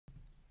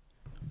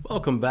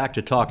Welcome back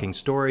to Talking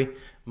Story.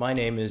 My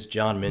name is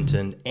John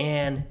Minton,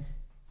 and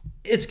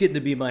it's getting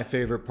to be my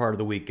favorite part of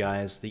the week,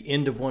 guys. The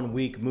end of one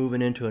week,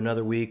 moving into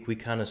another week, we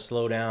kind of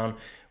slow down,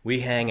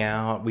 we hang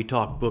out, we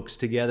talk books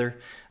together.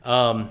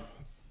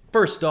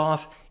 First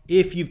off,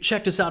 if you've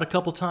checked us out a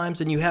couple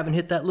times and you haven't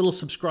hit that little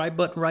subscribe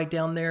button right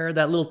down there,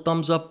 that little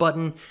thumbs up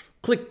button,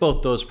 click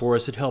both those for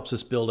us. It helps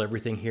us build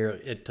everything here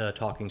at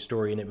Talking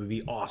Story, and it would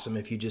be awesome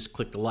if you just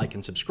click the like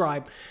and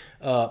subscribe.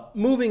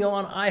 Moving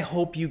on, I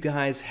hope you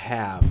guys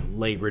have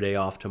Labor Day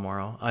off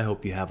tomorrow. I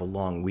hope you have a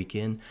long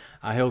weekend.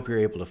 I hope you're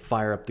able to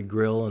fire up the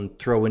grill and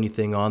throw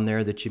anything on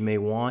there that you may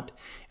want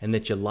and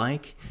that you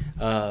like.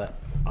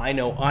 I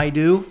know I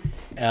do.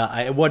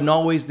 It wasn't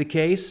always the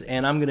case,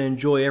 and I'm going to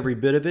enjoy every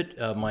bit of it.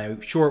 My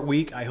short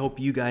week, I hope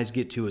you guys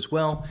get to as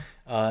well.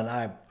 And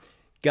I've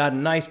got a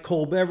nice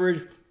cold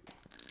beverage.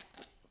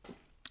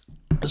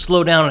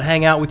 Slow down and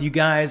hang out with you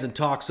guys and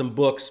talk some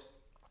books.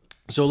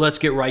 So let's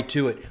get right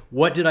to it.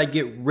 What did I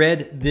get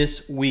read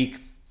this week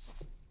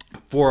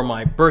for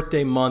my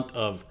birthday month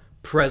of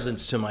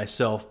presents to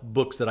myself?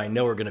 Books that I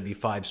know are going to be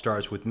 5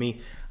 stars with me.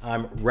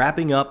 I'm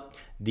wrapping up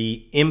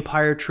the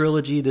Empire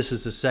trilogy. This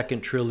is the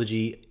second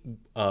trilogy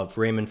of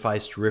Raymond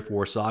Feist's Rift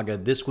War Saga.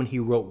 This one he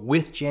wrote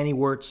with Janny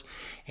Wurts,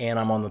 and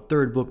I'm on the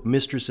third book,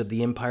 Mistress of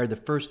the Empire. The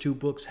first 2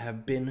 books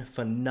have been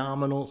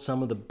phenomenal.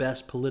 Some of the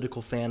best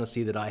political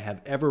fantasy that I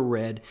have ever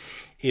read.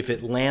 If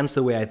it lands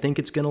the way I think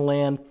it's going to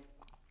land,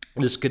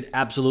 this could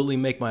absolutely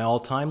make my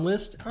all-time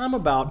list. I'm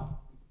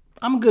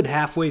a good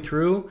halfway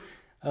through.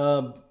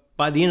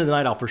 By the end of the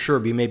night, I'll for sure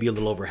be maybe a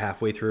little over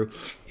halfway through.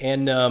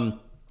 And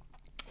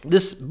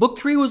this book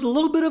 3 was a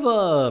little bit of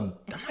a,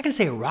 I'm not going to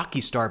say a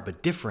rocky start,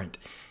 but different.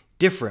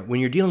 When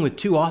you're dealing with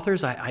 2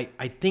 authors, I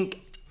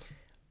think,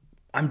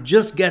 I'm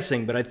just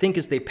guessing, but I think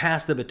as they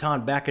pass the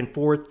baton back and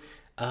forth,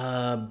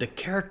 the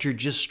character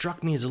just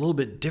struck me as a little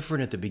bit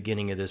different at the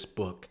beginning of this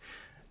book.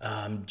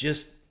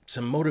 Just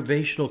some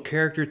motivational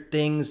character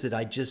things that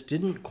I just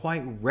didn't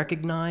quite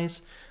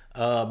recognize.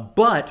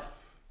 But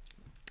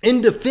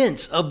in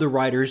defense of the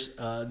writers,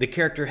 the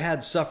character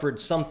had suffered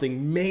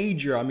something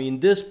major. I mean,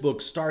 this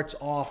book starts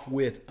off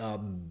with a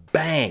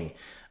bang.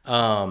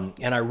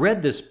 And I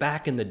read this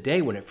back in the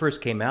day when it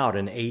first came out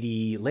in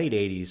late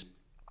 80s.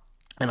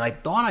 And I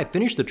thought I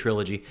finished the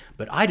trilogy,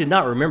 but I did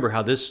not remember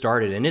how this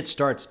started. And it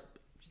starts,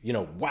 you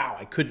know, wow,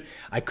 I couldn't,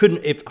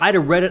 if I'd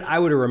have read it, I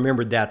would have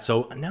remembered that.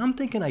 So now I'm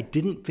thinking I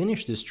didn't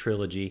finish this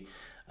trilogy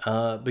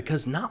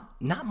because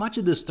not much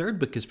of this third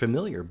book is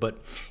familiar. But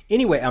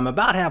anyway, I'm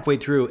about halfway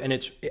through, and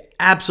it's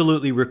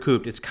absolutely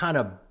recouped. It's kind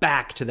of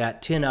back to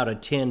that 10 out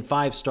of 10,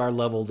 5-star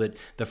level that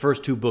the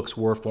first 2 books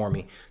were for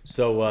me.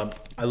 So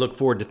I look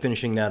forward to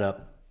finishing that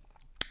up.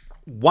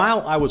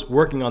 While I was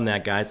working on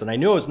that, guys, and I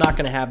knew I was not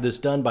going to have this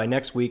done by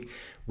next week,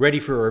 ready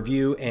for a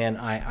review, and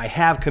I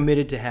have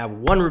committed to have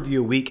 1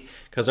 review a week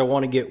because I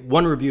want to get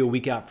 1 review a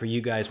week out for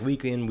you guys,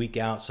 week in, week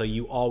out, so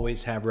you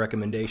always have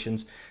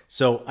recommendations.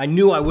 So I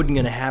knew I wasn't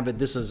going to have it.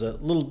 This is a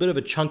little bit of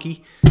a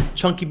chunky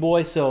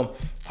boy, so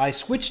I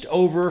switched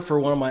over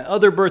for one of my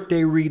other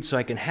birthday reads so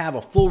I can have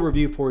a full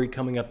review for you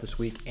coming up this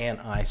week,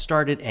 and I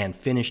started and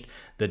finished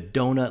The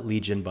Donut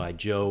Legion by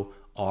Joe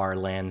R.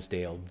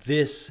 Lansdale.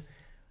 This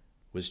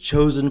was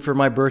chosen for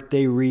my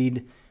birthday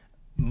read,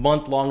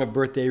 month-long of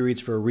birthday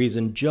reads for a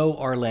reason. Joe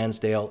R.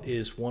 Lansdale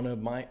is one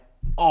of my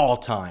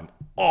all-time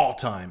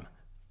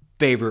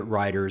favorite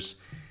writers.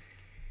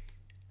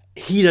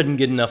 He doesn't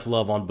get enough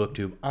love on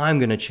BookTube. I'm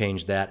going to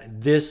change that.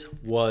 This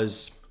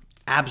was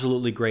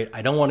absolutely great.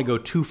 I don't want to go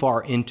too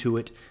far into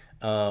it.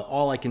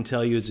 All I can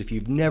tell you is if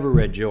you've never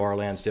read Joe R.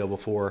 Lansdale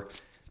before,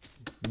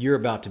 you're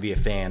about to be a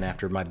fan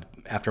after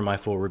my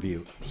full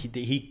review.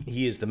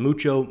 He is the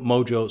Mucho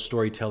Mojo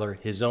storyteller,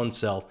 his own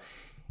self.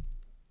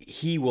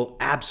 He will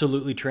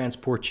absolutely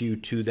transport you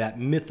to that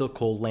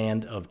mythical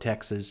land of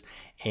Texas,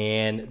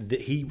 and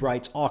he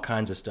writes all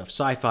kinds of stuff,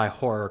 sci-fi,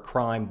 horror,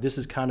 crime. This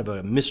is kind of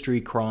a mystery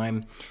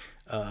crime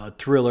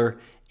thriller,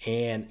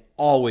 and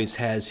always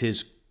has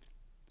his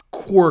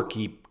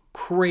quirky,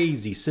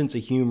 crazy sense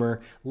of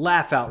humor,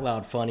 laugh out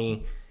loud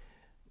funny,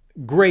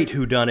 great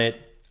whodunit.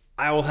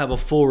 I will have a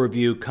full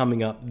review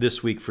coming up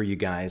this week for you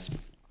guys,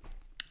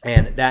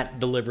 and that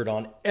delivered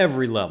on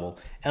every level.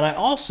 And I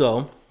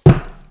also,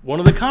 one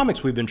of the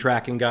comics we've been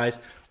tracking, guys,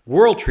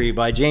 World Tree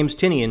by James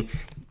Tynion.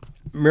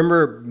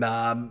 Remember,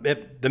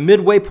 at the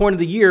midway point of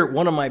the year,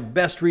 one of my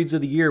best reads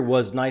of the year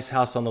was Nice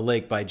House on the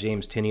Lake by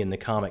James Tynion, the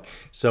comic.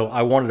 So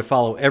I wanted to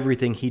follow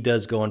everything he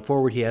does going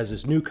forward. He has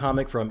this new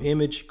comic from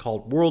Image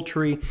called World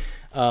Tree.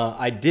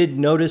 I did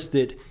notice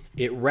that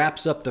it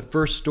wraps up the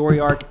first story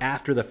arc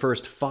after the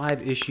first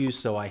 5 issues,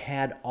 so I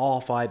had all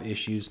 5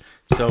 issues.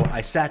 So I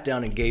sat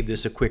down and gave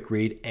this a quick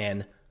read,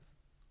 and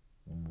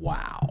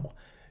wow.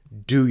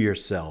 Do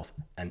yourself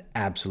an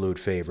absolute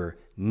favor.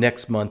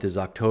 Next month is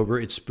October.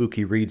 It's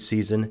spooky read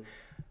season.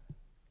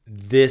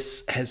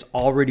 This has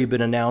already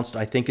been announced.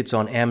 I think it's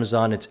on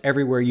Amazon. It's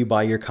everywhere you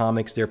buy your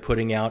comics. They're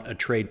putting out a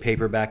trade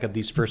paperback of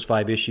these first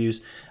 5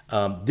 issues.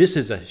 This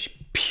is a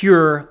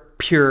pure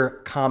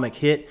comic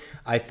hit.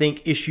 I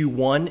think issue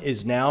 1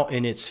 is now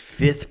in its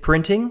 5th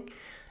printing.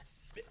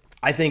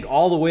 I think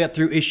all the way up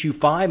through issue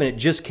 5, and it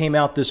just came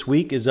out this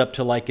week, is up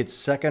to like its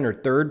second or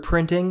third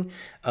printing.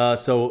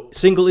 So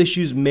single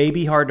issues may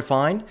be hard to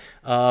find,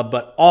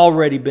 but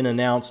already been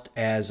announced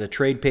as a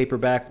trade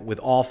paperback with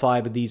all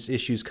 5 of these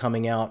issues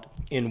coming out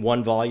in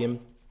one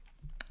volume.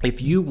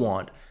 If you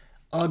want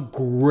a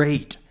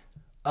great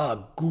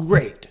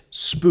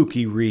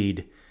spooky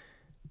read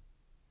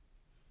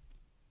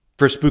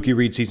for spooky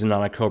read season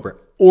on October,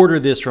 order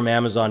this from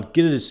Amazon.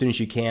 Get it as soon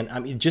as you can. I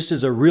mean, just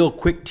as a real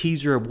quick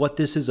teaser of what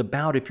this is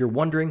about, if you're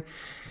wondering,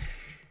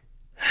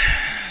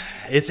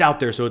 it's out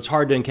there, so it's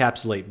hard to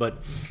encapsulate.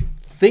 But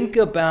think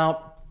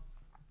about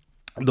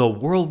the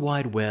World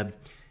Wide Web.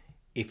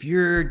 If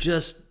you're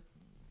just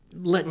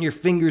letting your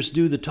fingers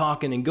do the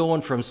talking and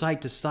going from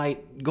site to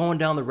site, going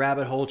down the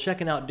rabbit hole,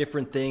 checking out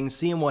different things,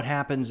 seeing what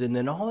happens, and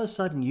then all of a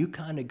sudden you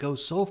kind of go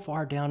so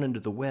far down into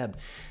the web.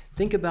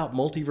 Think about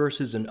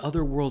multiverses and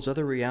other worlds,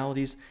 other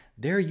realities.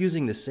 They're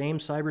using the same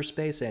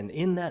cyberspace, and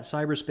in that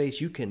cyberspace,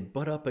 you can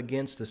butt up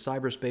against the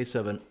cyberspace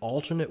of an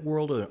alternate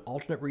world or an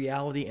alternate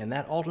reality, and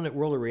that alternate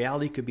world or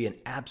reality could be an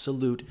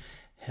absolute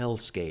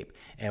hellscape.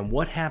 And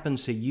what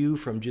happens to you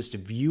from just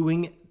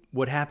viewing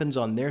what happens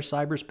on their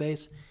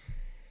cyberspace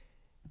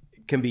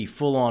can be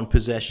full-on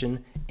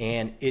possession,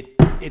 and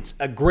it's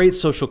a great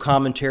social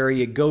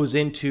commentary. It goes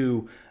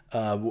into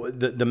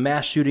the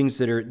mass shootings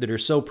that are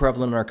so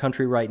prevalent in our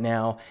country right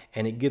now,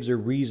 and it gives a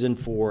reason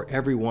for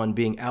everyone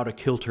being out of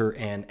kilter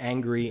and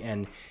angry.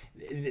 And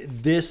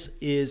this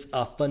is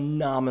a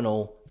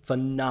phenomenal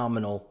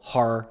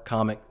horror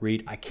comic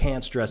read. I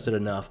can't stress it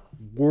enough.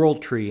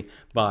 World Tree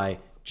by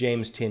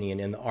James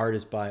Tynion, and the art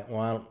is by,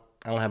 well,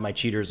 I don't have my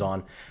cheaters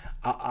on.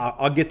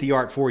 I'll get the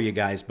art for you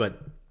guys,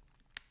 but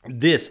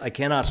this, I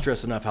cannot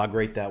stress enough how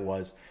great that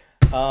was.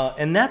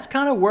 And that's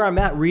kind of where I'm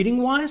at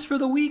reading-wise for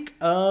the week.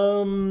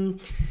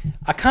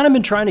 I kind of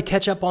been trying to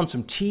catch up on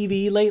some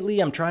TV lately.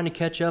 I'm trying to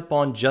catch up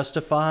on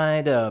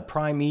Justified,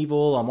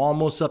 Primeval. I'm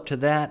almost up to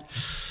that.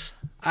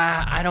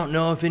 I don't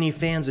know if any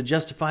fans of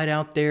Justified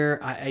out there.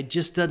 I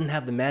just doesn't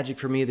have the magic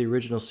for me of the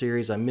original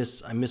series. I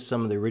miss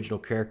some of the original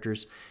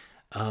characters.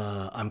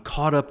 I'm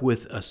caught up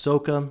with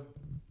Ahsoka.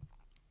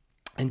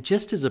 And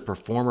just as a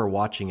performer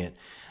watching it,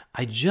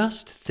 I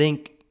just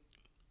think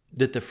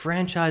that the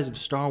franchise of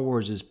Star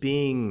Wars is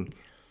being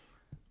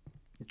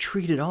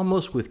treated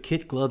almost with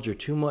kid gloves or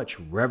too much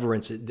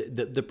reverence.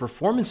 The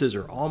performances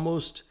are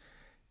almost,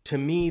 to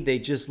me, they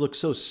just look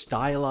so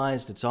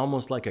stylized. It's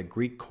almost like a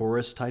Greek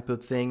chorus type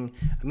of thing.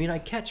 I mean, I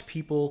catch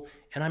people,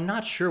 and I'm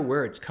not sure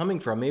where it's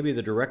coming from. Maybe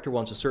the director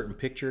wants a certain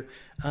picture,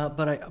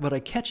 but I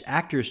catch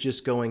actors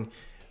just going,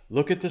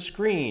 look at the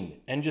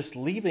screen, and just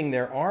leaving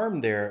their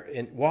arm there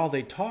while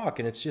they talk.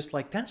 And it's just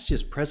like, that's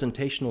just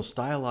presentational,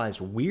 stylized,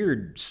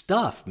 weird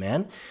stuff,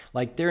 man.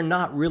 Like, they're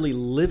not really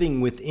living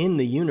within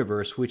the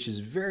universe, which is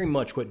very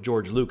much what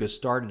George Lucas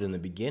started in the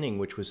beginning,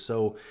 which was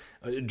so,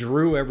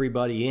 drew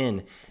everybody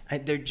in.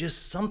 There's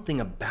just something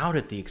about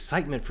it. The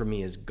excitement for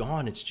me is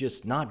gone. It's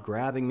just not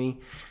grabbing me.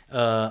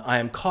 I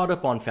am caught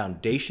up on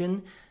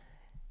Foundation.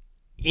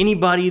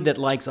 Anybody that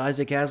likes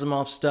Isaac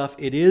Asimov stuff,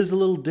 it is a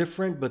little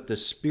different, but the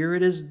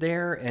spirit is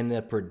there, and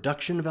the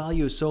production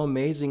value is so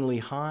amazingly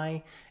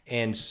high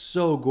and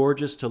so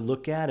gorgeous to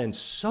look at and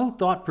so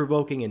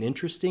thought-provoking and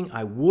interesting.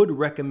 I would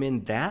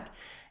recommend that.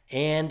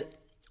 And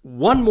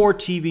one more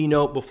TV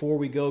note before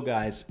we go,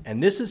 guys,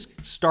 and this is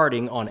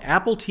starting on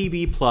Apple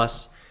TV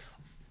Plus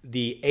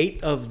the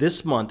 8th of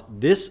this month,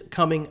 this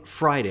coming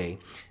Friday.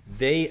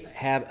 They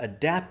have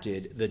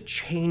adapted The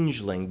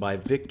Changeling by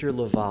Victor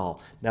LaValle.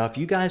 Now, if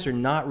you guys are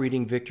not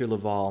reading Victor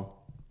LaValle,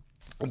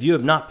 if you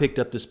have not picked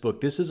up this book,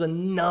 this is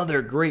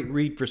another great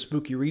read for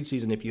spooky read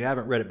season if you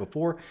haven't read it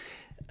before.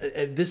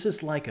 This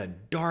is like a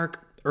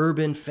dark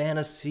urban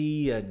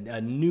fantasy, a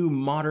new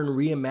modern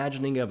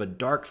reimagining of a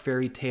dark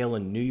fairy tale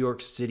in New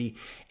York City,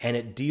 and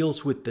it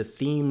deals with the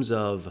themes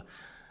of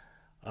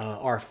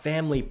our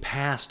family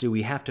past. Do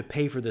we have to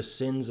pay for the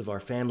sins of our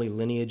family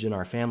lineage and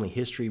our family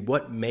history?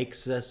 What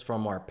makes us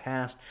from our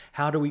past?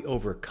 How do we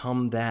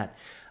overcome that?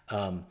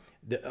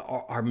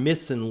 Our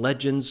myths and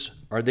legends,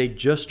 are they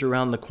just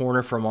around the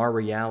corner from our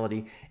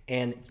reality?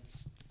 And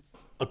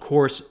of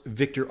course,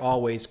 Victor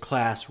always,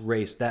 class,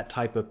 race, that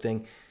type of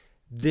thing.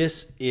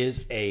 This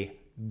is a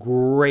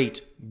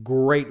great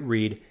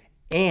read.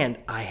 And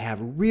I have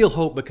real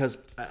hope because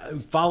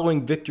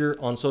following Victor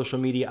on social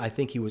media, I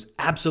think he was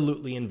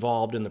absolutely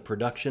involved in the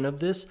production of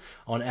this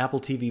on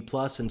Apple TV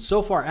Plus. And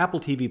so far, Apple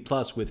TV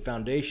Plus with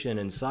Foundation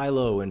and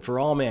Silo and For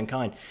All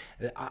Mankind,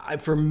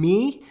 for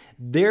me,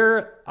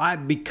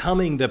 I'm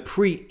becoming the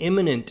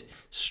preeminent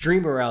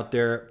streamer out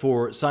there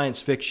for science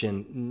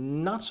fiction.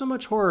 Not so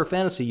much horror or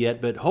fantasy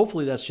yet, but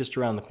hopefully that's just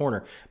around the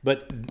corner.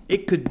 But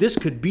this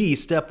could be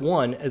step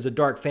one as a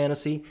dark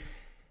fantasy.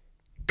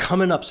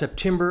 Coming up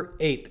September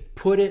 8th.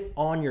 Put it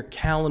on your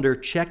calendar.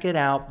 Check it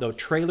out. The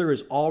trailer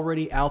is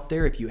already out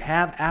there. If you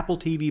have Apple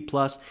TV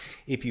Plus,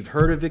 if you've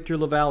heard of Victor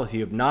LaValle, if you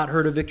have not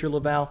heard of Victor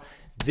LaValle,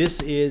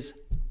 this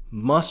is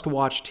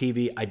must-watch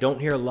TV. I don't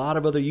hear a lot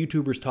of other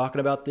YouTubers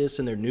talking about this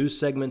in their news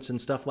segments and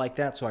stuff like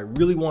that, so I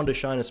really wanted to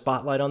shine a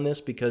spotlight on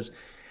this because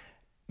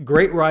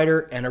great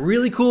writer and a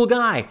really cool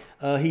guy.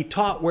 He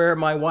taught where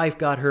my wife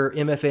got her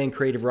MFA in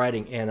creative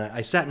writing, and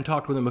I sat and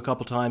talked with him a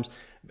couple times.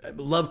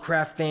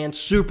 Lovecraft fan,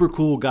 super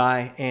cool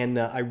guy, and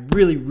I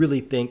really, really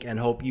think and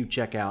hope you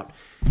check out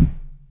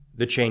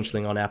The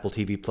Changeling on Apple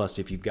TV Plus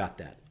if you've got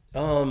that.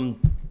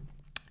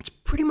 It's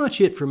pretty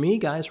much it for me,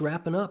 guys.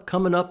 Wrapping up.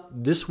 Coming up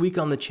this week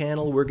on the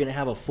channel, we're going to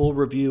have a full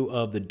review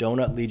of The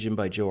Donut Legion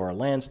by Joe R.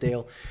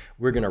 Lansdale.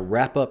 We're going to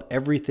wrap up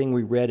everything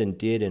we read and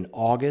did in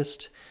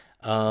August.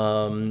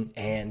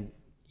 And,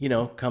 you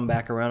know, come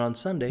back around on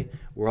Sunday.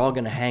 We're all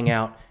going to hang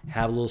out,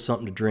 have a little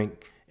something to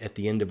drink at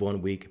the end of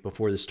one week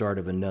before the start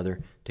of another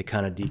to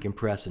kind of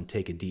decompress and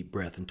take a deep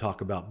breath and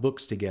talk about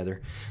books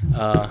together.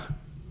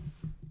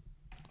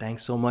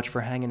 Thanks so much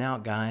for hanging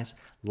out, guys.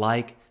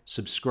 Like,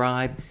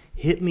 subscribe,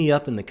 hit me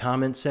up in the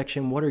comments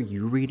section. What are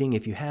you reading?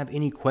 If you have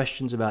any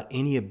questions about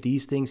any of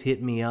these things,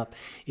 hit me up.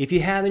 If you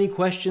have any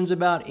questions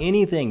about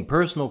anything,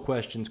 personal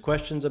questions,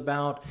 questions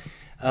about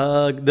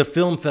the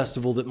film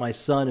festival that my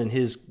son and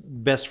his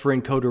best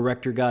friend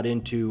co-director got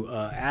into,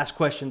 ask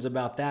questions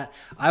about that.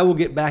 I will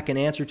get back and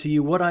answer to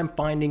you. What I'm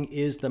finding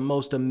is the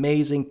most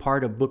amazing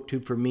part of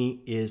BookTube for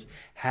me is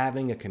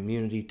having a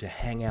community to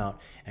hang out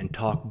and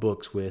talk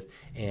books with,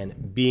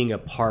 and being a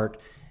part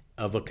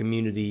of a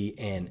community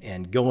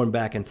and going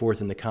back and forth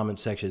in the comment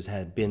sections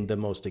has been the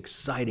most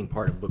exciting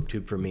part of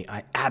BookTube for me.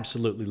 I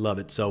absolutely love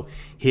it. So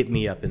hit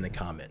me up in the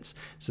comments.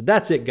 So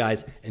that's it,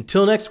 guys.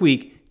 Until next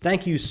week,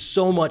 thank you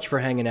so much for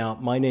hanging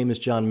out. My name is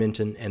John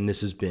Minton, and this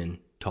has been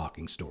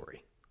Talking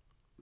Story.